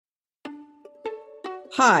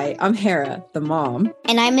Hi, I'm Hera, the mom.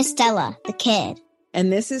 And I'm Estella, the kid.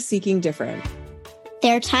 And this is Seeking Different.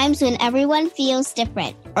 There are times when everyone feels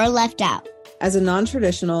different or left out. As a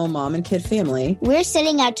non-traditional mom and kid family, we're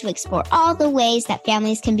setting out to explore all the ways that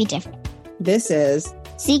families can be different. This is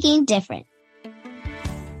Seeking Different.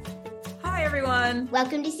 Hi, everyone.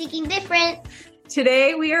 Welcome to Seeking Different.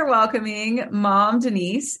 Today, we are welcoming Mom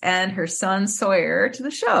Denise and her son Sawyer to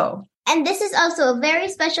the show. And this is also a very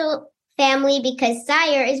special family because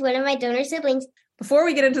Sawyer is one of my donor siblings. Before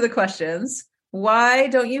we get into the questions, why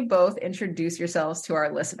don't you both introduce yourselves to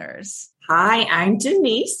our listeners? Hi, I'm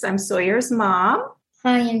Denise. I'm Sawyer's mom.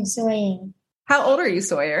 Hi, I'm Sawyer. How old are you,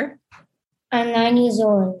 Sawyer? I'm 9 years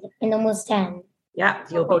old and almost 10. Yeah,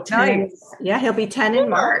 he'll be 10. Nice. Yeah, he'll be 10 in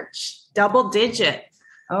March. Double digit.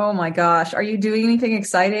 Oh my gosh. Are you doing anything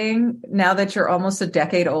exciting now that you're almost a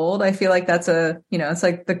decade old? I feel like that's it's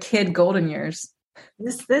like the kid golden years.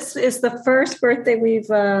 This is the first birthday we've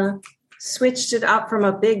switched it up from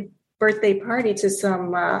a big birthday party to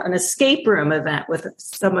an escape room event with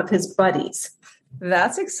some of his buddies.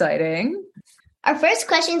 That's exciting. Our first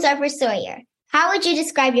questions are for Sawyer. How would you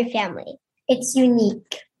describe your family? It's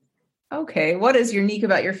unique. Okay. What is unique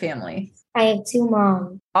about your family? I have 2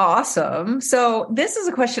 moms. Awesome. So this is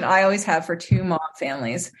a question I always have for 2 mom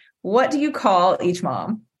families. What do you call each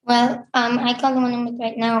mom? Well, I call the one with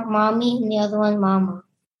right now Mommy and the other one Mama.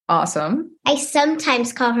 Awesome. I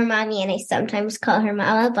sometimes call her Mommy and I sometimes call her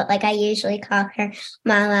Mama, but I usually call her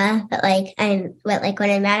Mama. But when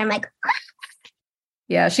I'm mad, I'm like,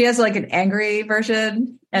 yeah, she has an angry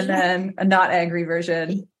version and then a not angry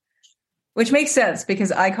version, which makes sense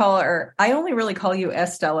because I only really call you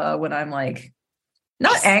Estella when I'm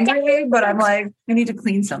not angry, but I'm I need to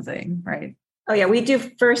clean something, right? Oh, yeah. We do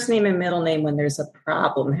first name and middle name when there's a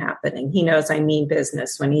problem happening. He knows I mean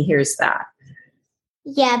business when he hears that.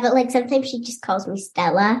 Yeah, but sometimes she just calls me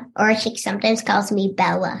Stella or she sometimes calls me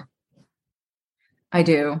Bella. I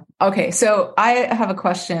do. Okay, so I have a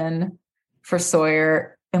question for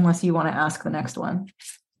Sawyer, unless you want to ask the next one.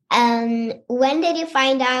 When did you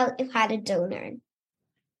find out you had a donor?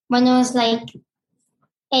 When I was 8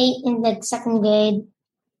 in the 2nd grade.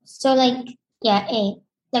 So 8.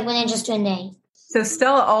 When I just turned 8. So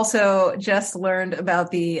Stella also just learned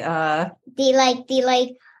about how they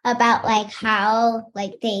make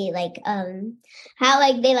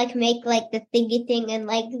the thingy thing and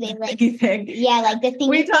they thingy thing. Yeah, the thingy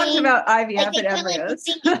we thing. talked about IVF and embryos.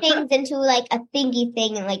 The thingy things into a thingy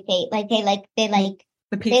thing and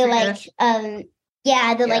the petri dish.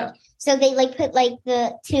 So they put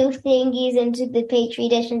the 2 thingies into the petri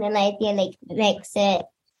dish and then they mix it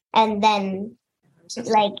and then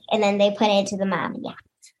and then they put it into the mom. Yeah.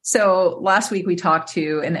 So last week we talked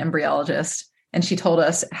to an embryologist and she told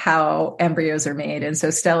us how embryos are made. And so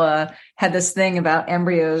Stella had this thing about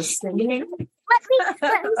embryos singing.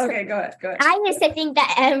 Okay, go ahead. I used to think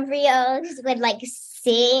that embryos would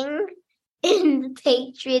sing in the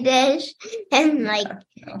petri dish and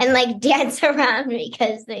dance around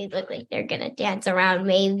because they look like they're gonna dance around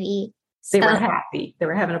maybe. They were happy. They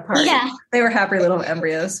were having a party. Yeah. They were happy little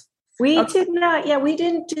embryos. We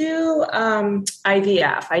didn't do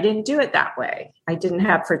IVF. I didn't do it that way. I didn't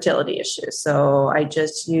have fertility issues. So I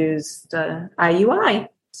just used IUI.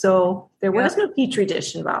 So there was no petri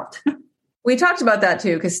dish involved. We talked about that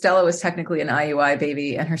too, because Stella was technically an IUI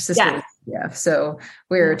baby and her sister was IVF. So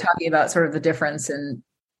we were talking about sort of the difference in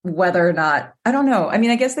whether or not, I don't know. I mean,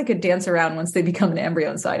 I guess they could dance around once they become an embryo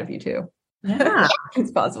inside of you too. Yeah. It's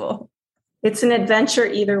possible. It's an adventure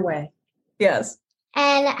either way. Yes.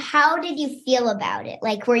 And how did you feel about it?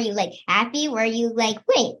 Were you happy? Were you wait,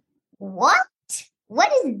 what? What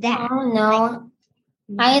is that? Oh, no.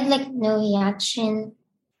 I had no reaction.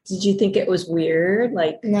 Did you think it was weird?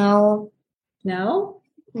 No. No?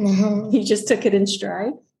 No. You just took it in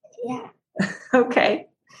stride? Yeah. Okay.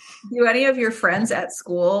 Do any of your friends at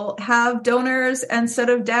school have donors instead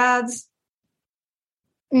of dads?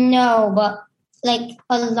 No, but a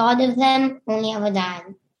lot of them only have a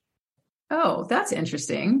dad. Oh, that's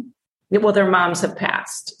interesting. Well, their moms have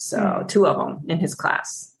passed. So 2 of them in his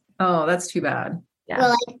class. Oh, that's too bad. Yeah.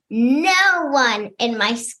 Well, no one in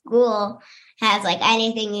my school has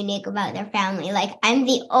anything unique about their family. I'm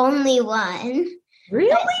the only one.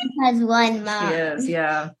 Really? That has one mom. She is,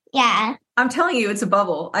 yeah. Yeah. I'm telling you, it's a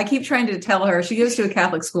bubble. I keep trying to tell her. She goes to a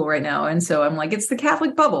Catholic school right now. And so I'm it's the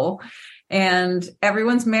Catholic bubble. And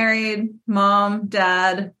everyone's married, mom,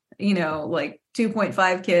 dad,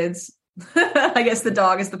 2.5 kids. I guess the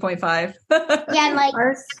dog is the 0.5.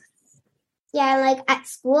 At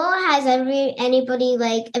school, has anybody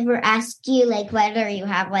ever asked you whether you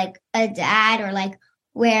have a dad or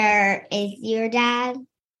where is your dad?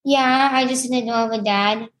 Yeah, I just didn't know of a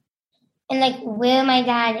dad. And like where my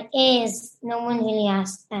dad is, no one really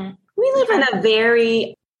asked that. We live in a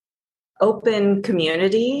very open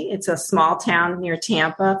community. It's a small town near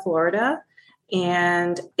Tampa, Florida.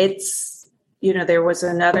 And it's, there was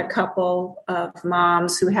another couple of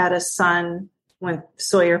moms who had a son when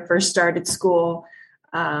Sawyer first started school.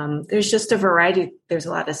 There's just a variety. There's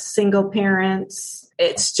a lot of single parents.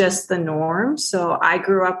 It's just the norm. So I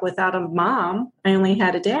grew up without a mom. I only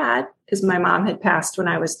had a dad because my mom had passed when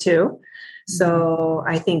I was 2. So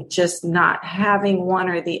I think just not having one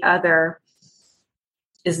or the other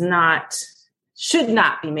should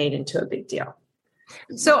not be made into a big deal.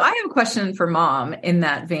 So I have a question for Mom in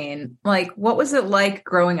that vein. Like, what was it like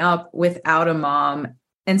growing up without a mom,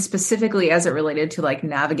 and specifically as it related to like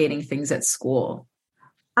navigating things at school?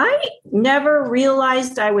 I never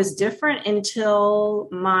realized I was different until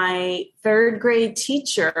my 3rd grade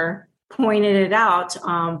teacher pointed it out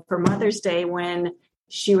for Mother's Day when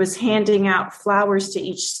she was handing out flowers to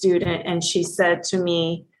each student. And she said to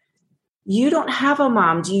me, "You don't have a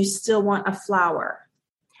mom. Do you still want a flower?"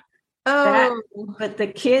 But the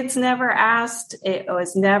kids never asked. It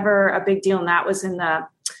was never a big deal. And that was in the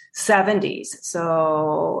 70s.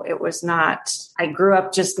 So it was not, I grew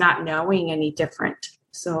up just not knowing any different.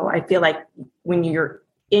 So I feel like when you're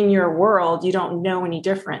in your world, you don't know any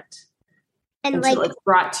different until it's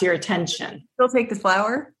brought to your attention. Still take the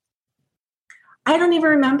flower? I don't even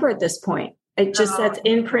remember at this point. It just that's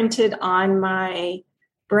imprinted on my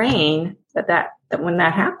brain that when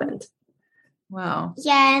that happened. Wow.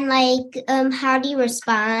 Yeah, and how do you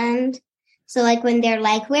respond? So like when they're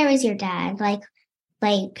like, "Where is your dad?" Like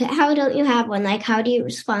how don't you have one? Like how do you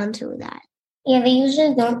respond to that? Yeah, they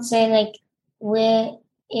usually don't say like, "Where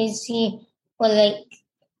is he?" Or like,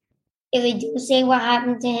 if they do say what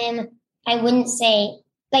happened to him, I wouldn't say,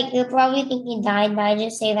 like, they'll probably think he died, but I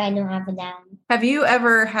just say that I don't have a dad. Have you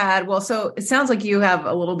ever had, so it sounds like you have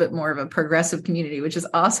a little bit more of a progressive community, which is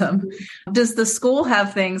awesome. Does the school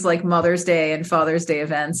have things like Mother's Day and Father's Day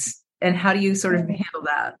events? And how do you sort of handle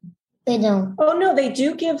that? They don't. Oh, no, they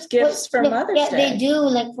do give gifts for Mother's Day. Yeah, they do,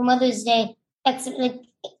 like for Mother's Day. Except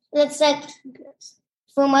it's like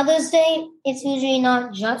for Mother's Day, it's usually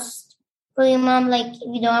not just for your mom. Like if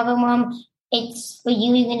you don't have a mom, it's for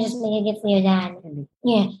you. You can just make a gift for your dad.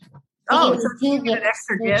 Yeah. Oh, so you get an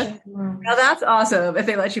extra gift? Now that's awesome if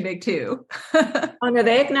they let you make 2. Oh, no,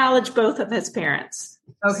 they acknowledge both of his parents.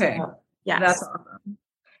 Okay. So, yes. That's awesome.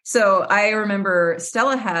 So I remember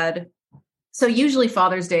Stella so usually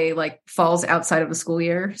Father's Day like falls outside of the school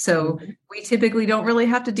year. So we typically don't really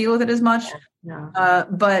have to deal with it as much. No.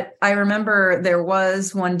 But I remember there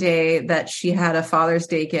was one day that she had a Father's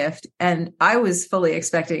Day gift, and I was fully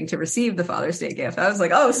expecting to receive the Father's Day gift. I was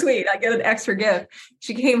like, "Oh, sweet, I get an extra gift."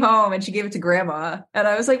 She came home and she gave it to Grandma, and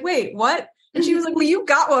I was like, "Wait, what?" And she was like, "Well, you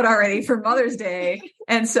got one already for Mother's Day."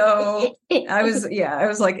 And so I was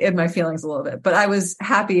like in my feelings a little bit, but I was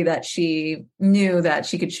happy that she knew that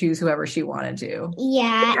she could choose whoever she wanted to.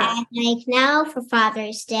 Yeah. And like now for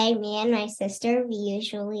Father's Day, me and my sister, we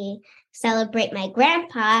usually celebrate my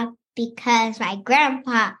grandpa because my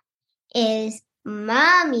grandpa is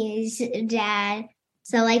Mommy's dad.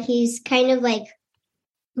 So like he's kind of like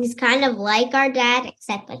our dad,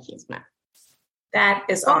 except like he's mom. That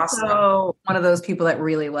is awesome. Also, one of those people that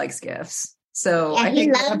really likes gifts. So Yeah, I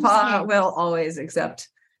think loves Grandpa gifts. will always accept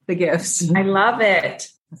the gifts. I love it.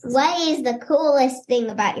 What is the coolest thing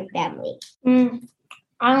about your family? I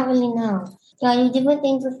don't really know. So I do different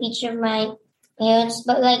things with each of my parents,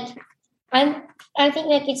 but like I think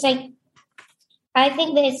that it's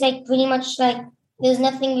like pretty much like there's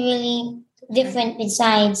nothing really different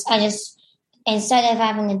besides instead of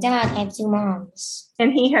having a dad, I have 2 moms.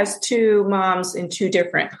 And he has 2 moms in 2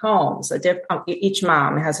 different homes. Each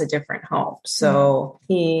mom has a different home. So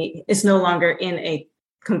he is no longer in a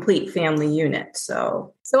complete family unit.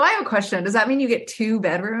 So I have a question. Does that mean you get 2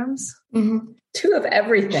 bedrooms? Mm-hmm. 2 of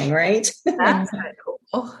everything, right? That's kind of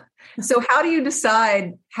cool. So how do you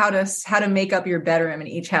decide how to make up your bedroom in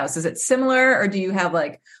each house? Is it similar, or do you have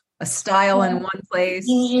like a style in one place?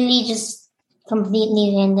 Usually just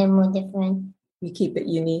completely random or different. You keep it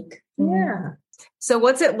unique. Mm-hmm. Yeah. So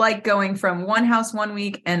what's it like going from one house one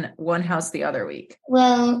week and one house the other week?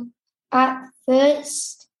 Well, at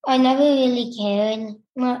first, I never really cared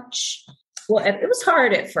much. Well, it was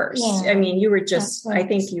hard at first. Yeah. I mean, you were I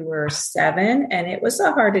think you were 7, and it was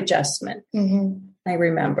a hard adjustment. Mm-hmm. I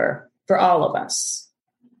remember, for all of us.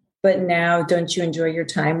 But now, don't you enjoy your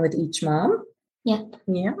time with each mom? Yeah.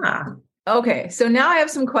 Yeah. Okay, so now I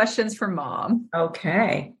have some questions for Mom.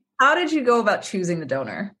 Okay. How did you go about choosing the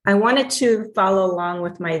donor? I wanted to follow along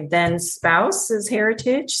with my then spouse's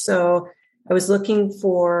heritage. So I was looking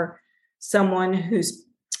for someone whose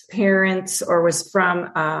parents or was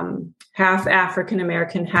from half African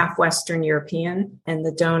American, half Western European, and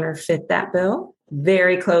the donor fit that bill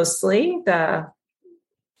very closely. The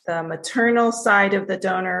maternal side of the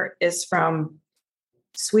donor is from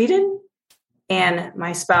Sweden, and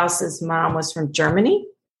my spouse's mom was from Germany.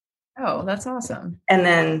 Oh, that's awesome. And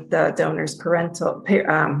then the donor's paternal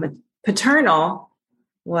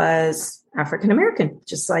was African American,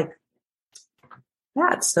 just like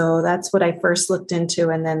that. So that's what I first looked into.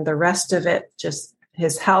 And then the rest of it, just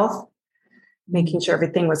his health, making sure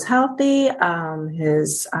everything was healthy,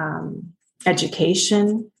 his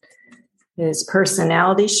education, his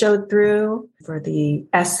personality showed through for the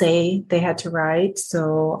essay they had to write.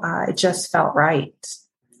 So it just felt right.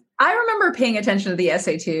 I remember paying attention to the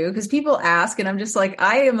essay too, because people ask, and I'm just like,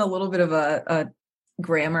 I am a little bit of a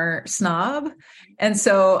grammar snob. And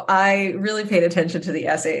so I really paid attention to the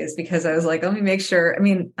essays because I was like, let me make sure. I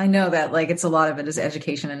mean, I know that like it's a lot of it is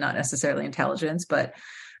education and not necessarily intelligence, but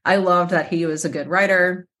I loved that he was a good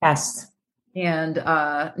writer. Yes. And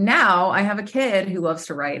now I have a kid who loves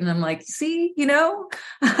to write, and I'm like, see,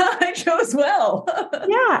 I chose well.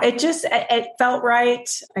 Yeah, it felt right.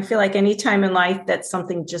 I feel like any time in life that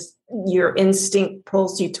something just your instinct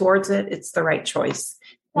pulls you towards it, it's the right choice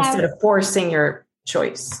instead of forcing your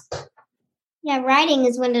choice. Yeah, writing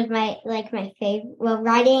is one of my favorite. Well,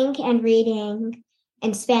 writing and reading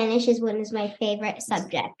and Spanish is one of my favorite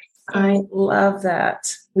subjects. I love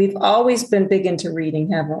that. We've always been big into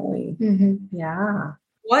reading, haven't we? Mm-hmm. Yeah.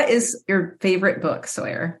 What is your favorite book,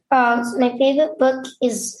 Sawyer? So my favorite book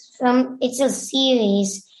is it's a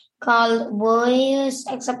series called Warriors,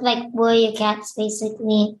 except like Warrior Cats,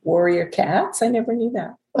 basically. Warrior Cats? I never knew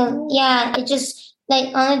that. Yeah, it just,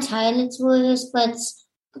 like, on the title it's Warriors, but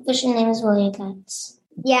official name is Warrior Cats.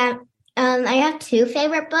 Yeah, I have two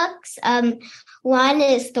favorite books. One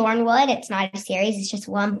is Thornwood. It's not a series. It's just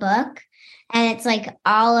one book. And it's like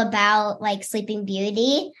all about like Sleeping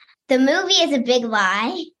Beauty. The movie is a big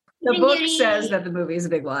lie. The book says that the movie is a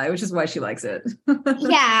big lie, which is why she likes it.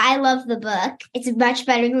 Yeah, I love the book. It's much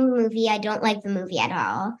better than the movie. I don't like the movie at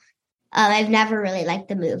all. I've never really liked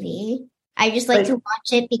the movie. I just like to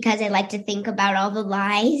watch it because I like to think about all the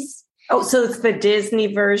lies. Oh, so it's the Disney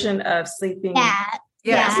version of Sleeping.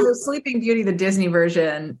 Yeah. So Sleeping Beauty, the Disney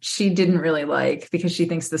version, she didn't really like because she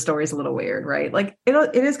thinks the story's a little weird, right? Like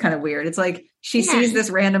it is kind of weird. It's like she sees this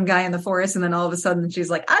random guy in the forest and then all of a sudden she's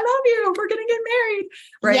like, I love you. We're going to get married.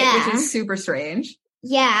 Right. Yeah. Which is super strange.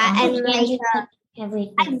 Yeah. And like,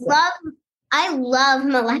 everything. I love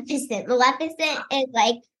Maleficent. Maleficent is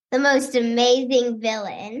like the most amazing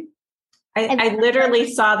villain. I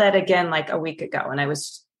literally saw that again like a week ago and I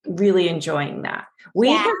was really enjoying that.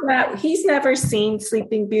 He's never seen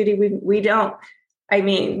Sleeping Beauty. We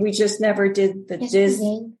just never did the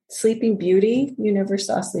Disney Sleeping Beauty. You never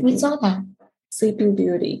saw Sleeping. We saw that. Sleeping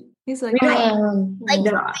Beauty. He's like, I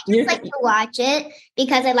just like to watch it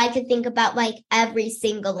because I like to think about like every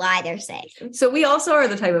single lie they're saying. So we also are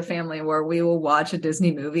the type of family where we will watch a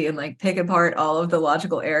Disney movie and like pick apart all of the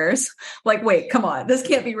logical errors. Like, wait, come on, this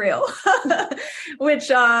can't be real.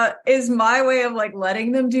 Which is my way of like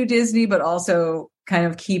letting them do Disney, but also kind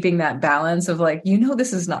of keeping that balance of like,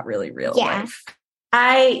 this is not really real life.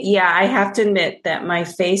 I have to admit that my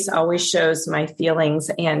face always shows my feelings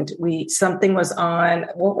and something was on,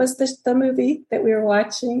 what was the movie that we were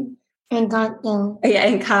watching? Encanto. Yeah,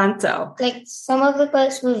 Encanto. Like some of the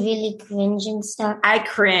parts were really cringe and stuff. I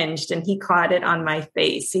cringed and he caught it on my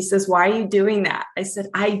face. He says, why are you doing that? I said,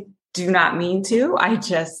 I do not mean to. I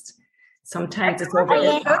just, sometimes it's over.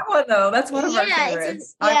 That's a good one though. That's one of our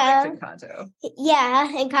favorites. I liked Encanto. Yeah,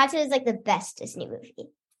 Encanto is like the best Disney movie.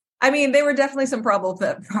 I mean, there were definitely some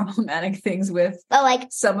problematic things with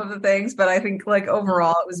some of the things, but I think like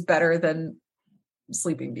overall it was better than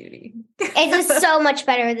Sleeping Beauty. It was so much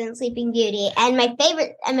better than Sleeping Beauty. And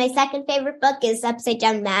my second favorite book is Upside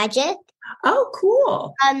Down Magic. Oh,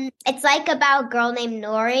 cool. It's like about a girl named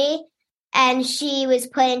Nori, and she was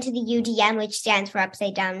put into the UDM, which stands for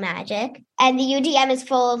Upside Down Magic. And the UDM is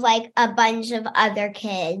full of like a bunch of other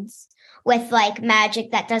kids with like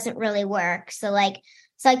magic that doesn't really work. So like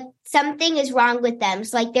something is wrong with them.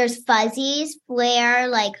 So like there's fuzzies, flare,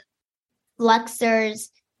 like fluxers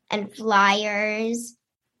and flyers.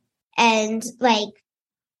 And like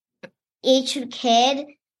each kid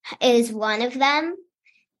is one of them.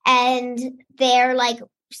 And they're like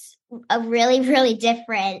really, really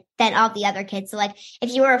different than all the other kids. So like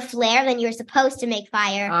if you were a flare, then you were supposed to make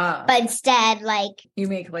fire, but instead like you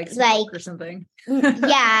make like smoke or something.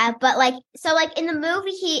 Yeah, but like so like in the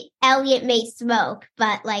movie Elliot made smoke,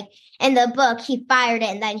 but like in the book he fired it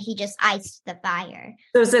and then he just iced the fire.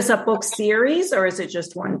 So is this a book series or is it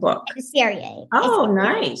just one book? It's a series. Oh,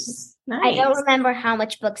 nice. I don't remember how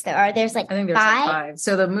much books there are. There's like I think there's like 5.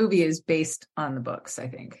 So the movie is based on the books, I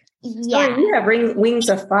think. Yeah. Oh, you have Wings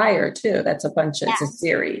of Fire too. That's a bunch of it's a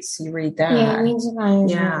series. You read that. Yeah, Wings of Fire.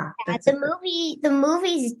 Yeah. The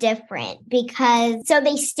movie's different because so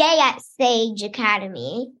they stay at Sage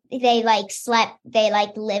Academy. They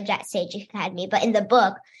lived at Sage Academy, but in the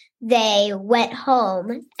book they went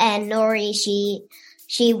home and Nori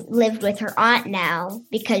she lived with her aunt now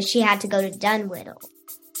because she had to go to Dunwhiddle.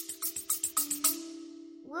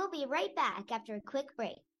 We'll be right back after a quick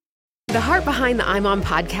break. The heart behind the iMom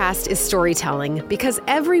podcast is storytelling because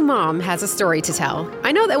every mom has a story to tell.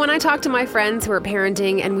 I know that when I talk to my friends who are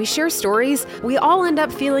parenting and we share stories, we all end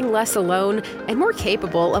up feeling less alone and more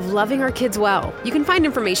capable of loving our kids well. You can find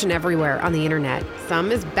information everywhere on the internet.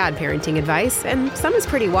 Some is bad parenting advice and some is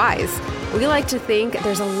pretty wise. We like to think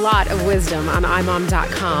there's a lot of wisdom on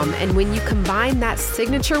imom.com, and when you combine that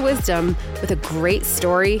signature wisdom with a great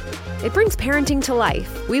story, it brings parenting to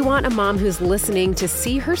life. We want a mom who's listening to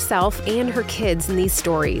see herself and her kids in these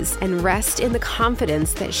stories and rest in the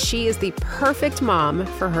confidence that she is the perfect mom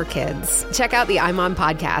for her kids. Check out the iMom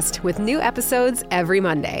podcast with new episodes every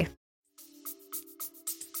Monday.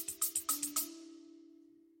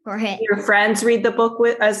 Your friends read the book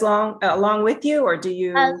along with you, or do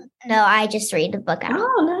you? No, I just read the book out.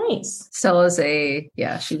 Oh, nice. Stella's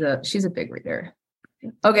she's a big reader.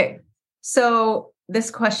 Okay, so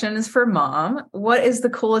this question is for Mom. What is the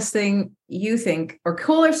coolest thing you think, or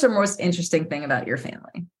coolest or most interesting thing about your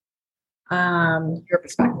family? Your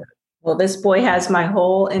perspective. Well, this boy has my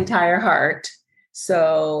whole entire heart.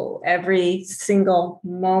 So every single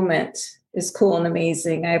moment is cool and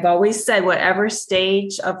amazing. I've always said whatever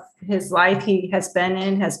stage of his life he has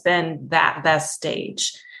been that best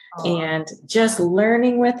stage. And just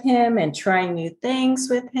learning with him and trying new things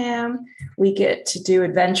with him. We get to do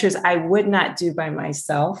adventures I would not do by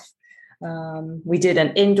myself. We did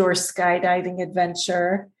an indoor skydiving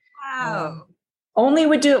adventure. Wow. Only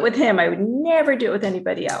would do it with him. I would never do it with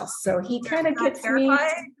anybody else. So he kind of gets me.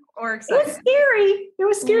 Or excited? It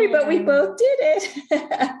was scary, but we both did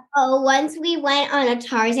it. Once we went on a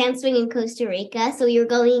Tarzan swing in Costa Rica. So we were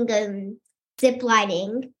going zip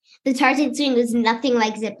lining. The Tarzan swing was nothing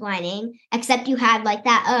like zip lining, except you had like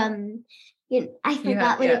that. I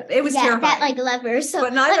forgot what it was. Terrifying. That like lever. So,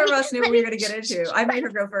 but neither of us knew what we were going to get into. I made her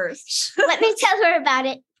go first. Let me tell her about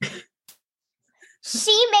it.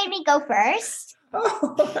 She made me go first, and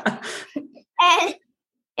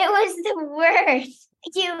it was the worst.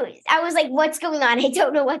 I was like, "What's going on? I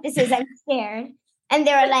don't know what this is. I'm scared." And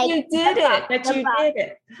they were like, "You did it! But you did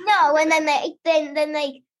it!" No, and then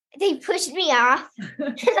they pushed me off.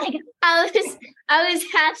 Like I was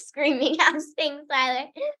half screaming, half staying silent,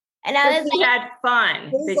 and I was like, "Had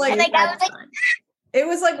fun." It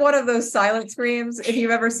was like one of those silent screams. If you've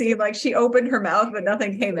ever seen, like she opened her mouth but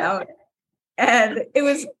nothing came out, and it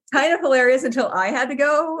was kind of hilarious until I had to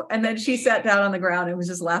go, and then she sat down on the ground and was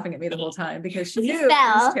just laughing at me the whole time because she knew it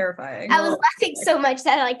was terrifying. I was laughing so much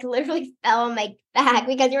that I like literally fell on my back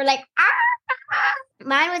because you were like, ah!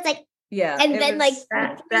 Mine was like. Yeah. And then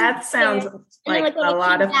that sounds like a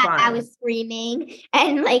lot of fun. I was screaming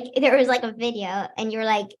and like there was like a video and you're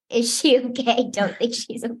like, is she okay? Don't think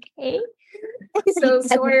she's okay. So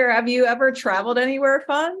Sawyer, have you ever traveled anywhere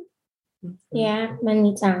fun? Yeah,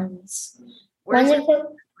 many times. One of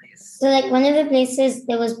the places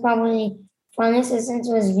that was probably funnest since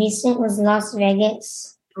it was recent was Las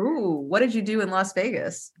Vegas. Ooh, what did you do in Las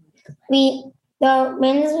Vegas? The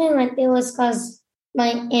main reason we went there was because my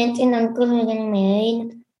aunt and uncle were getting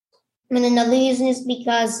married. And another reason is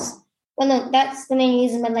because, that's the main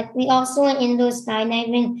reason. But like we also went indoor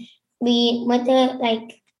skydiving. We went to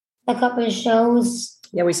like a couple of shows.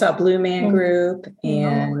 Yeah, we saw Blue Man Group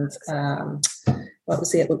and what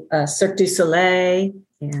was it? Cirque du Soleil.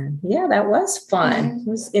 And yeah, that was fun. It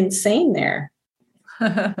was insane there.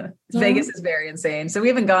 Vegas is very insane. So we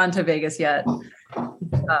haven't gone to Vegas yet.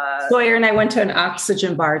 Sawyer and I went to an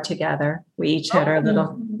oxygen bar together. We each had our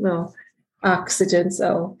little oxygen.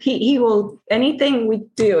 So he will, anything we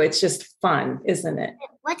do, it's just fun, isn't it?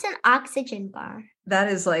 What's an oxygen bar? That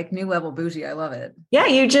is like new level bougie. I love it. Yeah,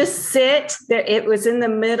 you just sit there. It was in the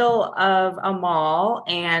middle of a mall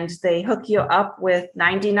and they hook you up with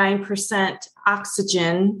 99%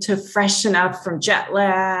 oxygen to freshen up from jet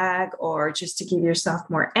lag or just to give yourself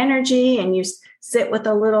more energy. And you sit with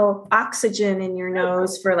a little oxygen in your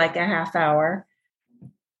nose for like a half hour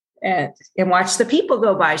and watch the people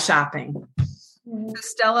go by shopping.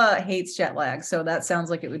 Stella hates jet lag, so that sounds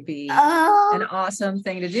like it would be an Oh, awesome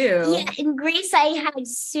thing to do. yeah. In Greece, I had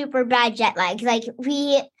super bad jet lag. Like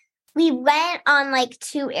we went on like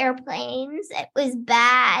 2 airplanes. It was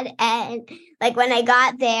bad, and like when I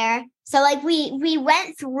got there, so like we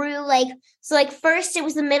went through like so like first it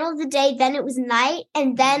was the middle of the day, then it was night,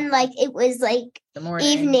 and then like it was like The morning.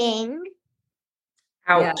 evening.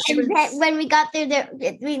 Yeah. Ouch. And then when we got there,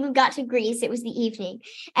 we got to Greece, it was the evening,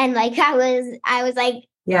 and like I was like,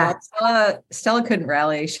 Yeah. Stella couldn't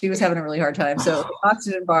rally. She was having a really hard time. So the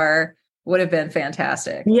oxygen bar would have been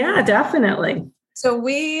fantastic. Yeah, definitely. So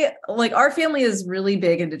we like our family is really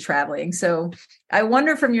big into traveling. So I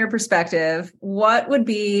wonder from your perspective, what would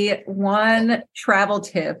be one travel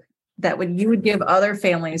tip that you would give other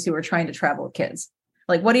families who are trying to travel with kids?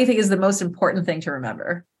 Like, what do you think is the most important thing to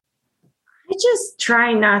remember? I just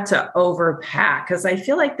try not to overpack because I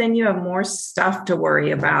feel like then you have more stuff to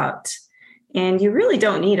worry about. And you really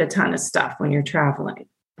don't need a ton of stuff when you're traveling.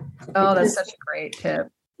 Oh, that's such a great tip.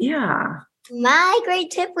 Yeah. my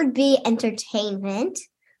great tip would be entertainment.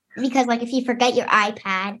 Because like if you forget your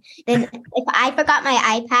iPad, then if I forgot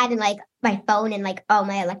my iPad and like my phone and like all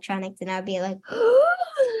my electronics, then I'd be like,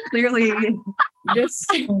 Clearly, this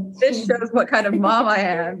shows what kind of mom I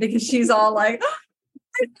am because she's all like,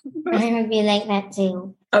 I would be like that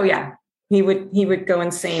too. Oh yeah. He would go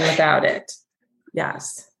insane without it.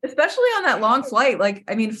 Yes. especially on that long flight. Like,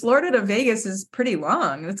 I mean, Florida to Vegas is pretty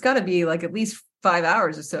long. It's got to be like at least 5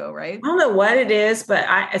 hours or so, right? I don't know what it is, but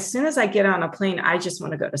as soon as I get on a plane, I just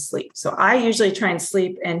want to go to sleep. So I usually try and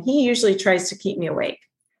sleep, and he usually tries to keep me awake.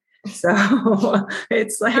 So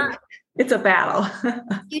it's like, it's a battle.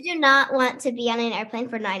 you do not want to be on an airplane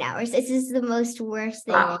for 9 hours. This is the most worst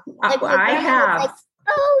thing. I my grandma was have. like,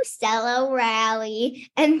 oh, Stella, rally.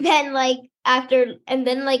 And then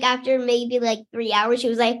after maybe like 3 hours, she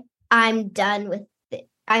was like, I'm done with it.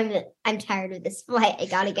 I'm tired of this flight. I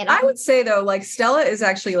gotta get on. I would say though, like Stella is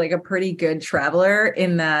actually like a pretty good traveler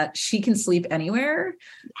in that she can sleep anywhere.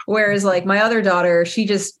 Whereas like my other daughter, she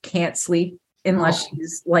just can't sleep unless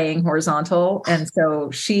she's laying horizontal. And so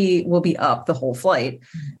she will be up the whole flight.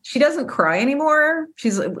 She doesn't cry anymore.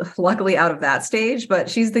 She's luckily out of that stage, but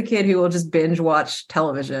she's the kid who will just binge watch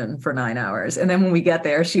television for 9 hours. And then when we get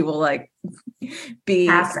there, she will like be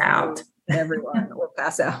Pass out. everyone will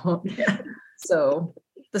pass out. So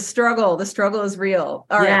the struggle is real.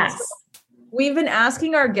 All right. Yes. So we've been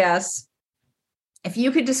asking our guests if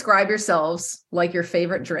you could describe yourselves like your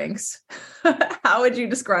favorite drinks, how would you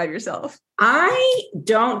describe yourself? I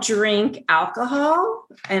don't drink alcohol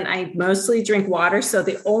and I mostly drink water. So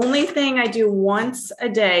the only thing I do once a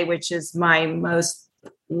day, which is my most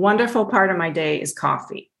wonderful part of my day, is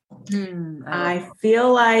coffee. I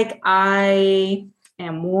feel like I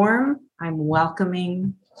am warm. I'm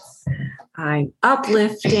welcoming. I'm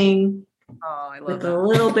uplifting I love with that. a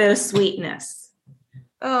little bit of sweetness.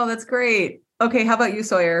 Oh, that's great. Okay, how about you,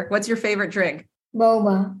 Sawyer? What's your favorite drink?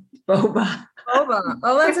 Boba. Boba. Boba.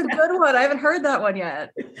 Oh, that's a good one. I haven't heard that one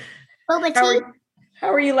yet. Boba How tea.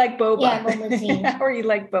 are you like boba? Yeah, boba tea. How are you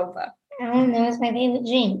like boba? I don't know. It's my favorite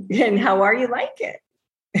drink. And how are you like it?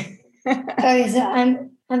 Okay, so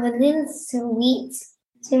I'm a little sweet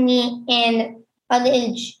to me and a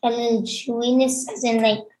little chewiness, as in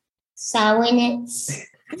like sourness.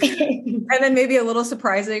 And then maybe a little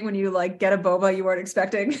surprising when you like get a boba you weren't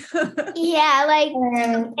expecting. Yeah, like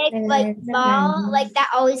big like Um, ball, like that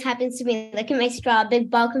always happens to me. Like in my straw, a big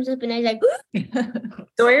ball comes up and I'm like,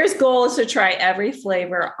 Sawyer's goal is to try every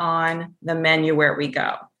flavor on the menu where we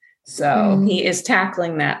go. So he is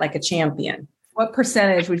tackling that like a champion. What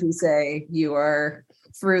percentage would you say you are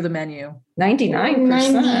through the menu?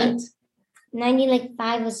 99%.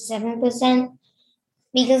 5 or 7%.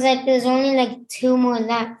 Because like there's only like 2 more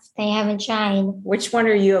left I haven't tried. Which one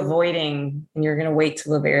are you avoiding? And you're going to wait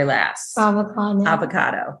till the very last. Avocado.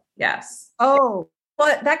 Avocado. Yes. Oh,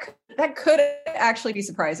 but that could actually be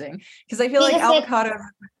surprising because I feel like Because it- avocado is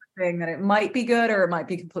a thing that it might be good or it might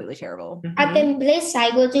be completely terrible. At the place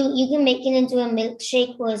I go to, you can make it into a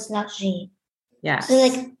milkshake or a slushy. Yes. So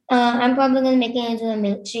like I'm probably gonna make it into a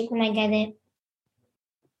milkshake when I get it.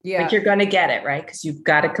 Yeah. But you're going to get it, right? Because you've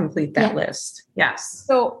got to complete that list. Yes.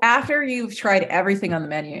 So after you've tried everything on the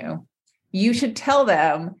menu, you should tell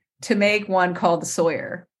them to make one called the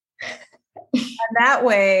Sawyer. And that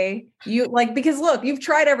way you like, because look, you've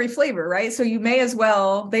tried every flavor, right? So they may as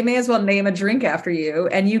well name a drink after you,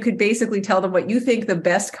 and you could basically tell them what you think the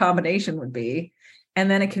best combination would be.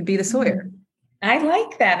 And then it could be the Sawyer. I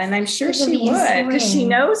like that. And I'm sure she would, because she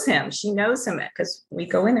knows him. She knows him because we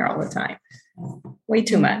go in there all the time. Way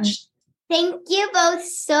too much. Thank you both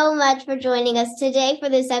so much for joining us today for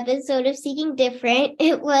this episode of Seeking Different.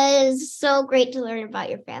 It was so great to learn about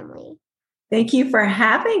your family. Thank you for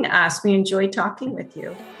having us. We enjoyed talking with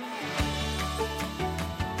you.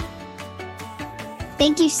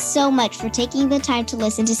 Thank you so much for taking the time to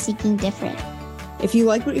listen to Seeking Different. If you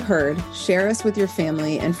like what you heard, share us with your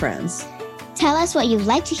family and friends. Tell us what you'd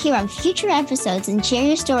like to hear on future episodes and share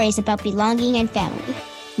your stories about belonging and family.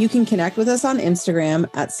 You can connect with us on Instagram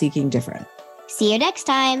at Seeking Different. See you next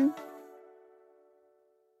time.